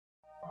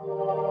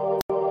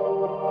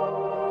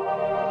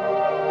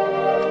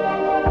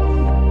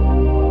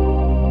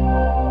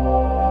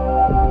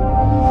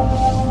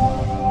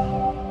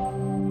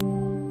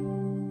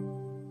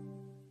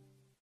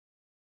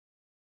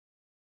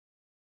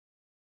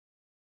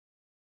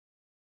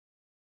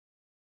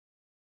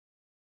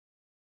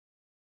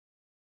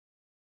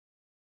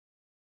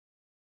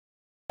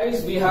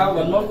Guys, we have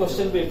one more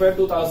question paper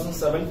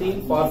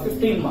 2017 for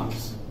 15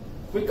 marks.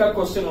 Quick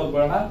question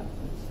odbana.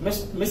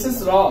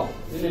 Mrs. Rao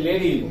is a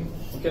lady.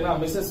 Okay, now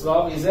Mrs.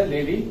 Rao is a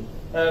lady.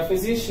 A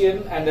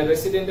physician and a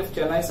resident of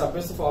Chennai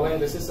submits the following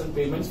receipts and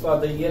payments for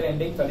the year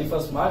ending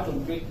 31st March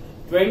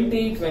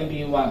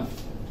 2021.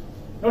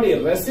 ನೋಡಿ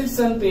receipts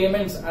and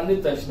payments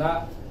ಅಂದಿದ ತಕ್ಷಣ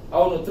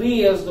ಅವನು 3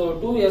 years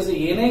 2 years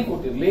ಏನೇ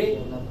ಕೊಟ್ಟಿರಲಿ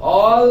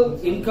all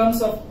incomes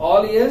of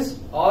all years,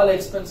 all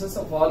expenses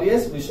of all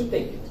years, we should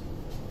take it.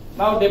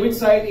 Now debit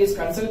side is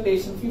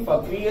consultation fee for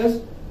 3 years,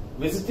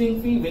 visiting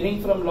fee, winning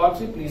from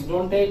lottery, please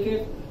don't take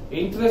it,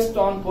 interest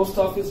on post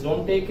office,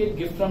 don't take it,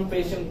 gift from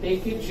patient,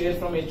 take it, share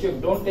from HF,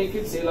 don't take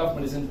it, sale of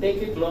medicine, take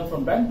it, loan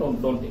from bank,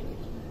 don't take it.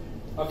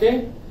 Okay.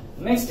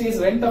 Next is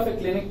rent of a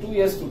clinic 2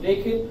 years to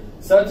take it,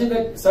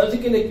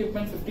 surgical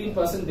equipment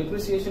 15%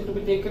 depreciation to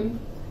be taken,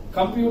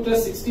 computer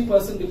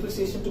 60%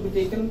 depreciation to be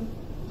taken,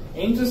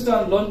 interest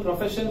on loan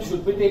profession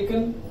should be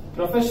taken,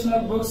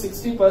 professional books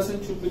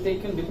 60% should be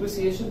taken,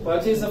 depreciation,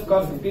 purchase of car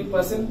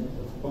 15%.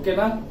 Okay,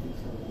 na?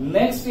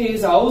 Next is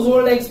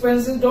household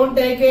expenses, don't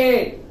take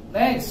it.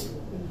 Next,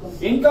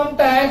 income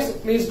tax,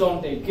 please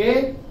don't take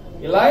it.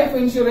 Life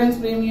insurance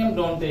premium,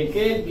 don't take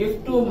it. Gift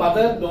to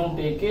mother, don't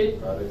take it.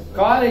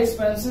 Car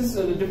expenses,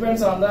 it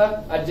depends on the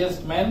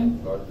adjustment.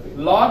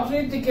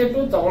 Lottery ticket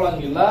to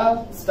ತಗೊಳಂಗಿಲ್ಲ,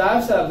 staff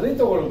salary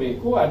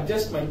ತಗೊಳ್ಬೇಕು,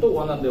 adjustment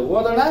ಒಂದೊಂದೇ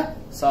ಓದೋಣ,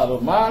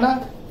 solve ಮಾಡೋಣ.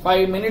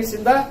 5 minutes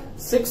ಇಂದ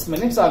 6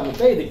 minutes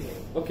ಆಗುತ್ತೆ ಇದಕ್ಕೆ.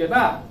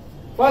 ಓಕೆನಾ?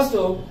 First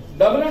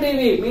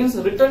WDV means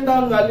written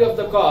down value of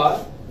the car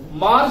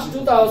March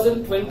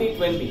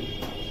 2020.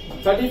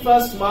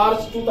 31st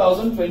March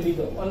 2020.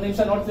 ಒಂದು ನಿಮಿಷ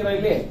ನೋಡ್ತೀರಾ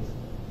ಇಲ್ಲಿ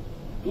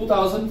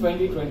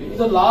 2020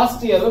 ಇದು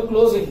ಲಾಸ್ಟ್ ಇಯರ್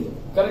ಕ್ಲೋಸಿಂಗ್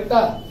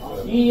ಕರೆಕ್ಟಾ?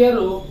 ಈ ಇಯರ್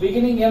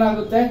ಬಿಗಿನಿಂಗ್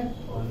ಏನಾಗುತ್ತೆ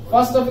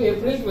 1st of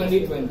April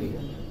 2020.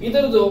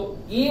 ಇದರದು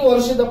ಈ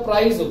ವರ್ಷದ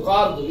ಪ್ರೈಸ್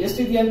ಕಾರ್ದು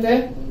ಎಷ್ಟಿದೆಯಂತೆ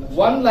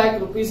 1 lakh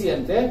rupees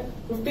ಅಂತೆ.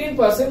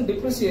 15%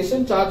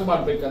 ಡಿಪ್ರಿಸಿಯೇಷನ್ ಚಾರ್ಜ್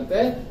ಮಾಡ್ಬೇಕಂತೆ,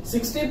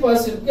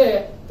 60% ಗೆ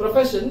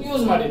ಪ್ರೊಫೆಷನ್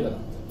ಯೂಸ್ ಮಾಡಿದ್ದಾರೆ.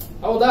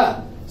 ಹೌದಾ?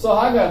 ಸೊ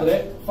ಹಾಗಾದ್ರೆ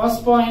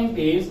first point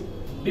is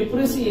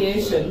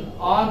depreciation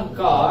on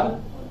car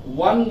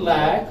 1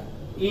 lakh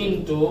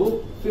into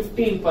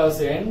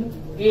 15%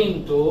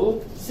 into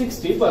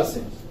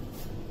 60%.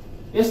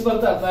 ಎಷ್ಟು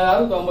ಬರುತ್ತೆ?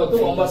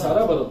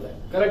 9,000 ಬರುತ್ತೆ.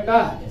 ಕರೆಕ್ಟಾ?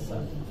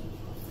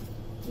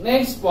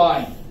 ನೆಕ್ಸ್ಟ್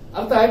ಪಾಯಿಂಟ್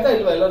ಅರ್ಥ ಆಯ್ತಾ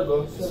ಇಲ್ವಾ ಎಲ್ಲರಿಗೂ?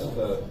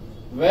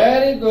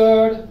 Very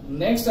good.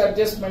 ನೆಕ್ಸ್ಟ್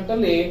ಅಡ್ಜಸ್ಟ್ಮೆಂಟ್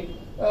ಅಲ್ಲಿ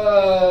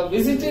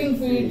visiting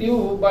fee due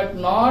but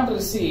not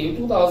receive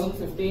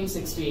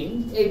 2015-16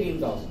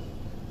 18,000.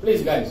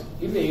 Please guys,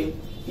 ಇಲ್ಲಿ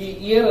ಈ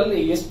ಇಯರ್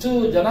ಅಲ್ಲಿ ಎಷ್ಟು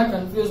ಜನ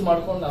ಕನ್ಫ್ಯೂಸ್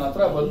ಮಾಡ್ಕೊಂಡು ನನ್ನ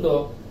ಹತ್ರ ಬಂದು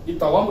ಇದು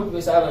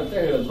ತಗೊಂಡ್ಬಿಟ್ವಿ ಸರ್ ಅಂತ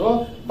ಹೇಳಿದ್ರು,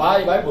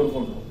 ಬಾಯ್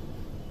ಬಡ್ಕೊಂಡ್ರು.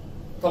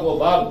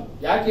 ತಗೋಬಾರ್ದು.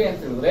 ಯಾಕೆ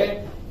ಅಂತ ಹೇಳಿದ್ರೆ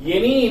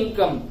any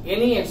income,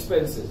 any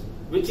expenses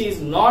which is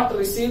not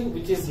received,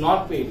 which is not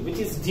paid, which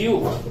is due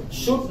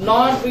should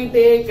not be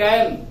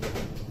taken.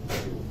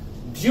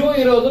 Due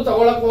ಇರೋದು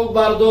ತಗೊಳಕ್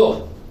ಹೋಗ್ಬಾರ್ದು.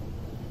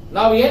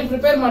 ನಾವು ಏನ್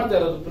ಪ್ರಿಪೇರ್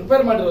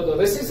ಮಾಡಿರೋದು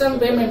recess and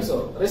payments.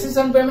 Recess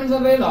and payments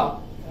ಅಂದ್ರೆ ಏನು?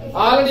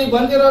 ಆಲ್ರೆಡಿ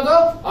ಬಂದಿರೋದು,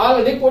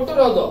 ಆಲ್ರೆಡಿ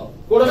ಕೊಟ್ಟಿರೋದು,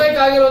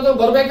 ಕೊಡಬೇಕಾಗಿರೋದು,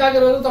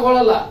 ಬರ್ಬೇಕಾಗಿರೋದು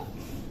ತಗೊಳಲ್ಲ.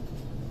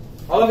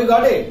 All of you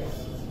got it?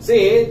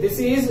 See, this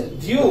is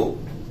due.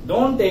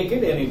 Don't take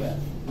it anywhere.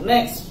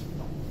 Next,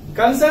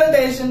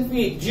 consultation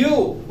fee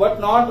due but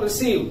not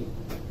received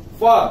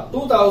for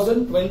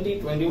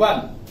 2021.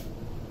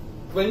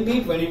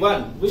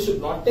 We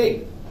should not take.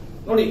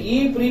 ನೋಡಿ, ಈ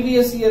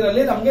previous year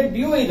ಅಲ್ಲಿ ನಮಗೆ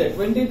due ಇದೆ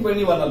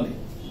 2021 ಅಲ್ಲಿ.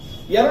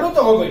 ಎರಡು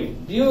ತಗೋಬೇಡಿ.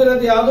 ಡ್ಯೂ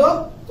ಇರೋದು ಯಾವುದು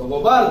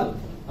ತಗೋಬಾರ್ದು.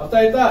 ಅರ್ಥ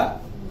ಆಯ್ತಾ?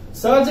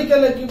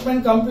 Surgical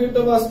equipment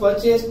computer was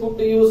purchase put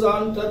to use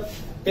on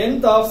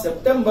 10th of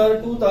September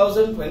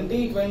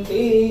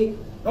 2020.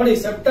 ನೋಡಿ,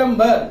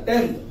 September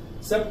 10th,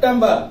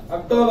 September,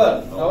 October,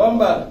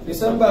 November,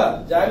 December,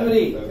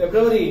 January,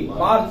 February,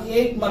 March,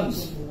 8 months.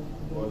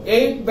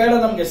 8 ಬೇಡ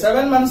ನಮ್ಗೆ,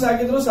 7 months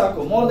ಆಗಿದ್ರು ಸಾಕು,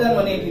 ಮೋರ್ ದನ್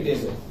 180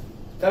 days.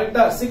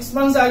 ಕರೆಕ್ಟಾ? 6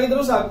 months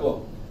ಆಗಿದ್ರು ಸಾಕು,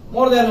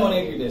 ಮೋರ್ ದನ್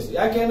 180 days.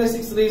 ಯಾಕೆಂದ್ರೆ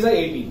 6 3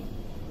 18.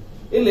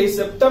 ಇಲ್ಲಿ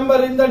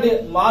ಸೆಪ್ಟೆಂಬರ್ ಇಂದ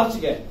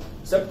ಮಾರ್ಚ್ಗೆ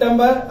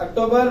ಸೆಪ್ಟೆಂಬರ್,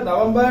 ಅಕ್ಟೋಬರ್,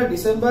 ನವೆಂಬರ್,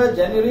 ಡಿಸೆಂಬರ್,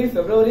 ಜನವರಿ,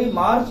 February,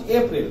 March,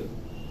 April.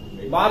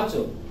 March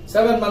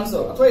 7 months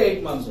ಅಥವಾ 8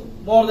 months,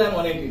 more than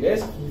 180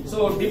 days. So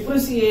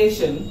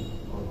depreciation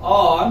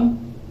on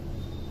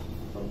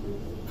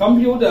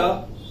computer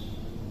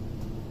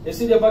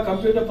ಎಷ್ಟಿದೆಯಪ್ಪ?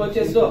 Computer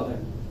purchase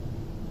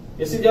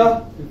ಎಷ್ಟಿದೆಯಾ?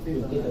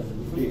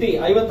 50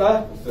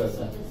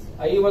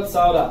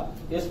 50,000.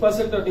 ಎಷ್ಟು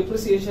ಪರ್ಸೆಂಟ್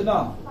ಡಿಪ್ರಿಸಿಯೇಷನ್?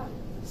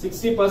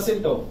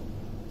 60%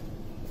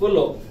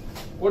 ಫುಲ್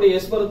ಕೊಡಿ.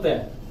 ಎಷ್ಟು ಬರುತ್ತೆ?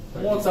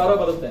 30,000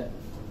 ಬರುತ್ತೆ.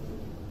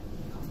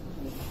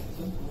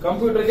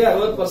 ಕಂಪ್ಯೂಟರ್ಗೆ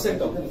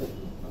 60%.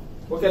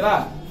 ಓಕೆನಾ?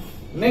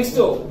 ನೆಕ್ಸ್ಟ್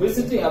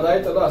ವಿಸಿಟಿಂಗ್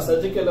ಅದಾಯ್ತಲ್ಲ,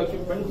 ಸರ್ಜಿಕಲ್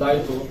ಎಕ್ವಿಪ್ಮೆಂಟ್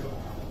ಆಯ್ತು.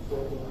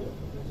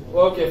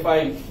 Okay,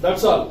 fine,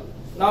 that's all.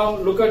 Now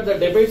look at the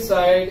debit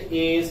side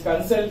is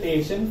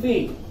consultation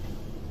fee.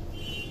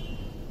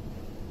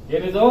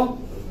 ಏನಿದು?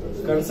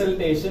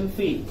 ಕನ್ಸಲ್ಟೇಷನ್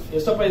ಫೀ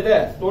ಎಷ್ಟಪ್ಪ ಇದೆ?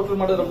 ಟೋಟಲ್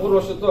ಮಾಡಿದ್ರೆ 3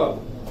 ವರ್ಷದ್ದು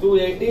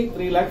 280,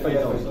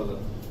 3,05,000.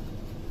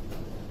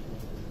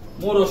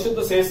 3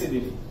 ವರ್ಷದ್ದು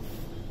ಸೇರಿಸಿದೀವಿ.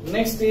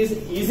 Next is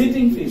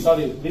visiting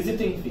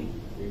fee.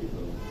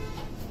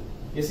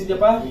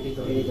 ಎಷ್ಟಿದೆಯಪ್ಪ?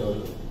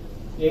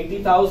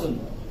 80,000.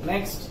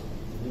 Next,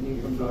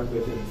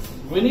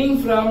 winning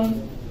from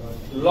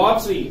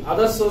lottery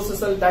other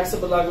sources ಅಲ್ಲಿ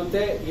ಟ್ಯಾಕ್ಸಬಲ್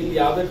ಆಗುತ್ತೆ, ಇಲ್ಲಿ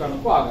ಯಾವುದೇ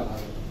ಕಾರಣಕ್ಕೂ ಆಗಲ್ಲ.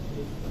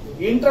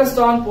 Interest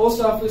on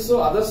post office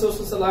other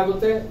sources ಅಲ್ಲಿ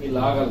ಆಗುತ್ತೆ, ಇಲ್ಲಿ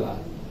ಆಗಲ್ಲ.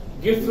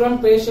 ಗಿಫ್ಟ್ ಫ್ರಮ್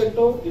ಪೇಷಂಟ್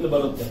ಇಲ್ಲಿ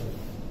ಬರುತ್ತೆ.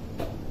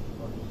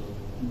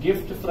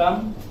 ಗಿಫ್ಟ್ ಫ್ರಮ್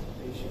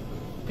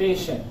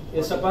ಪೇಷಂಟ್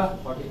ಎಷ್ಟಪ್ಪ?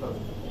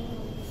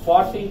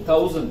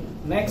 40,000.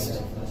 ನೆಕ್ಸ್ಟ್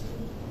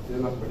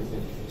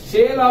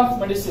ಸೇಲ್ ಆಫ್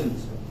ಮೆಡಿಸಿನ್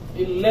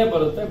ಇಲ್ಲೇ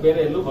ಬರುತ್ತೆ, ಬೇರೆ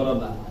ಎಲ್ಲೂ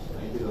ಬರೋಲ್ಲ.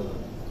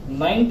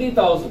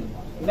 90,000.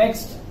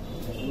 Next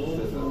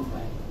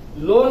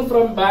loan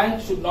from bank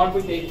should not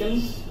be taken.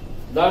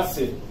 That's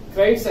it.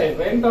 Credit side,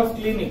 rent of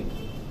clinic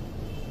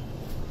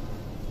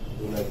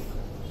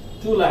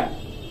 2 lakh.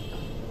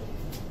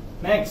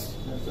 Next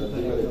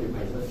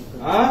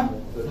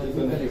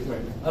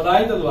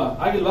ಅದಾಯ್ತಲ್ವಾ?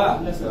 ಆಗಿಲ್ವಾ?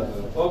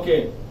 Okay.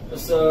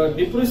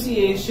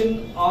 Depreciation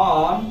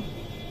on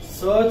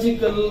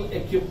surgical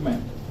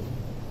equipment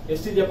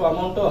ಎಷ್ಟಿದೆಯಪ್ಪ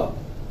amount?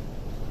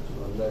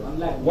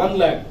 1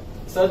 lakh.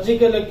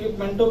 Surgical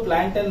equipment,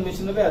 plant and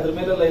missionary ಅದ್ರ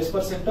ಮೇಲೆಲ್ಲ ಎಷ್ಟು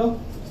percent?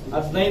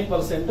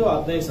 15%,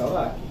 15,000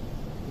 ಹಾಕಿ.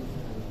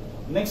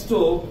 Next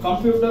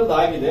computer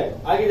ಆಗಿದೆ.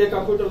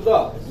 Computer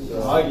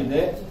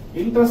ಆಗಿದೆ.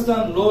 Interest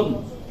on loan,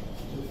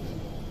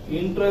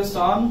 interest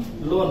on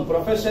loan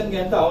ಪ್ರೊಫೆಷನ್ಗೆ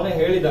ಅಂತ ಅವನೇ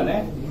ಹೇಳಿದಾನೆ.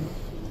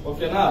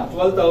 ಓಕೆನಾ?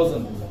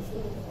 12,000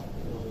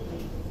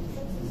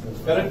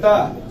 ಕರೆಕ್ಟಾ?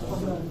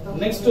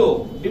 ನೆಕ್ಸ್ಟ್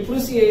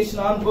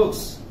ಡಿಪ್ರಿಸಿಯೇಷನ್ ಆನ್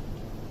ಬುಕ್ಸ್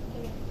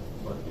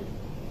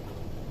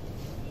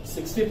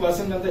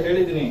 60% ಅಂತ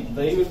ಹೇಳಿದೀನಿ,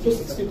 ದಯವಿಟ್ಟು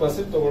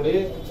 60% ತಗೊಳ್ಳಿ.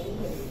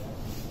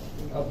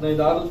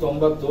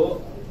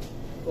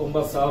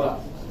 15,990,000.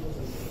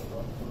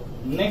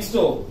 ನೆಕ್ಸ್ಟ್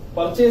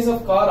ಪರ್ಚೇಸ್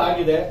ಆಫ್ ಕಾರ್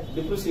ಆಗಿದೆ,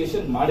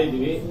 ಡಿಪ್ರಿಸಿಯೇಷನ್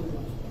ಮಾಡಿದೀವಿ.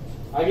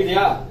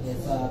 ಆಗಿದೆಯಾ?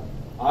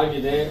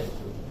 ಆಗಿದೆ.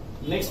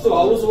 ನೆಕ್ಸ್ಟ್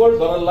ಹೌಸ್ ಹೋಲ್ಡ್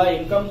ಬರಲ್ಲ,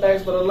 ಇನ್ಕಮ್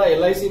ಟ್ಯಾಕ್ಸ್ ಬರಲ್ಲ,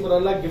 LIC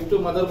ಬರಲ್ಲ, ಗಿಫ್ಟ್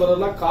ಮದರ್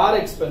ಬರಲ್ಲ. Car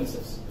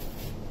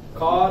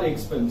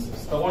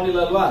expenses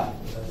ತಗೊಂಡಿಲ್ಲಲ್ವಾ?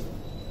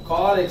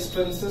 Car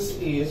expenses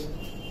is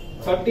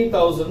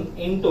 30,000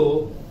 into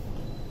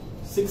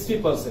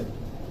 60%,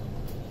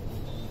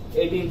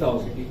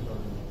 18,000.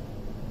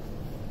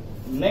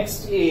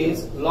 Next is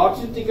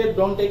lottery ticket,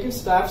 don't take it.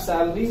 Staff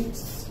salary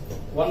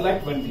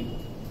 1,20,000.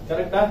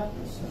 Correct?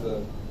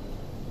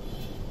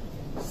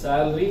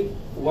 Salary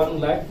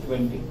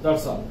 1,20,000.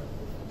 That's all.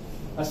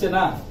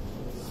 Ashena.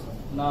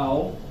 Now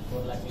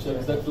check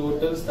the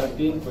totals.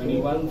 13,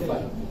 21,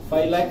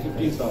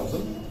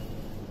 5,50,000.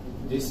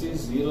 This is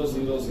 0,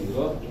 0,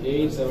 0,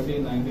 8,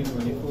 17, 19,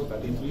 24,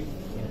 33,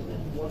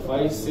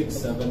 5, 6,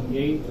 7,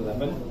 8,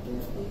 11,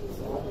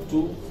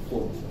 2,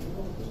 4.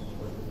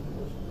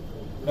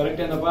 Correct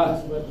ಏನಪ್ಪಾ?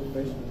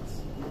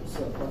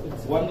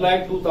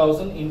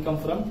 1,02,000 income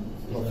from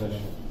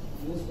profession.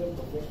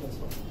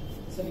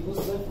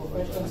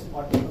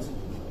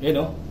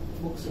 ಏನು?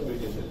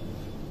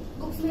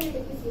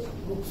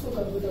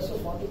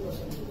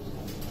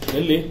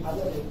 ಎಲ್ಲಿ?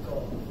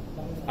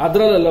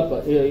 ಅದ್ರಲ್ಲಪ್ಪ,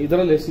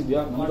 ಇದರಲ್ಲಿ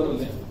ಎಷ್ಟಿದ್ಯಾ?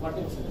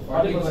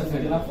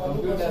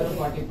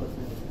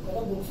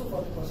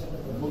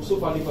 Books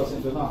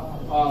 40%.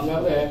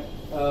 ಹಂಗಾದ್ರೆ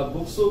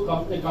books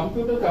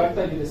computer correct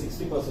ಆಗಿದೆ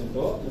 60%,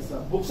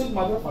 books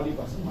ಮಾತ್ರ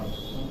 40% ಮಾಡಿ.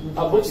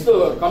 ಆ books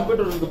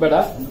computer ಬೇಡ,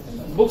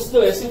 ಬುಕ್ಸ್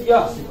ಎಷ್ಟಿದ್ಯಾ?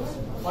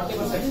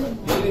 40%.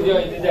 ಎಲ್ಲಿದೆಯೋ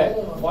ಇದಿದೆ.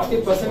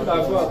 40%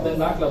 ಹಾಕು.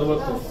 15,4, 60,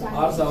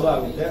 6,000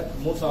 ಆಗುತ್ತೆ.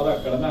 3,000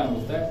 ಕಡಿಮೆ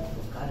ಆಗುತ್ತೆ.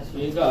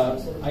 ಈಗ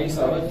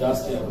 5,000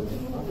 ಜಾಸ್ತಿ ಆಗುತ್ತೆ.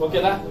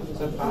 ಓಕೆನಾ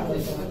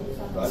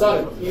ಸರ್?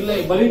 ಇಲ್ಲಿ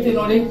ಬರೀತಿ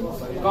ನೋಡಿ.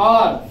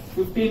 Car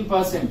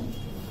 15%,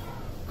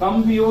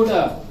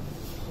 computer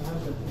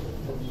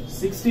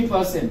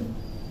 60%,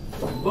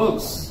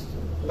 books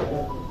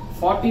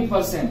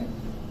 40%.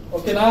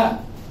 ಓಕೆನಾ?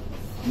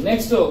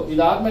 Next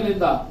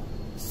ಇದಾದ್ಮೇಲಿಂದ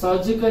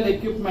surgical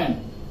equipment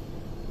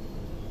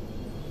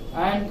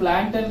and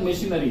plant and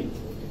machinery.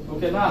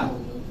 ಓಕೆನಾ?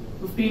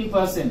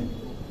 15%.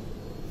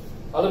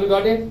 ಅದು we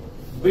got it.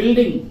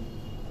 Building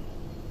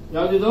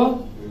ಯಾವ್ದಿದು?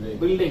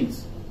 Buildings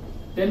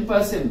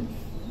 10%.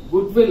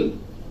 Good will.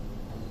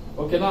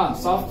 ಓಕೆನಾ?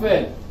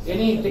 ಸಾಫ್ಟ್ವೇರ್,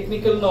 ಎನಿ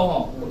ಟೆಕ್ನಿಕಲ್ ನೋ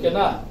ಹೋ.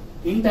 ಓಕೆನಾ?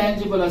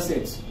 Intangible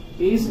assets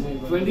is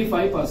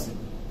 25%.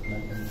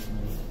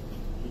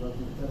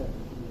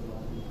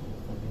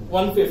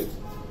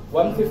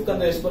 1/5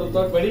 ಅಂದ್ರೆ ಎಷ್ಟು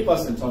ಬರುತ್ತೋ?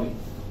 20%. ಸಾರಿ,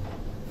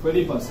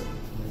 20%.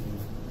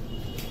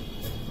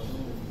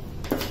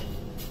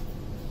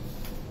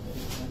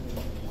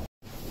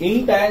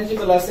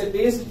 Intangible asset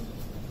is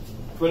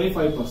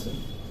 25%.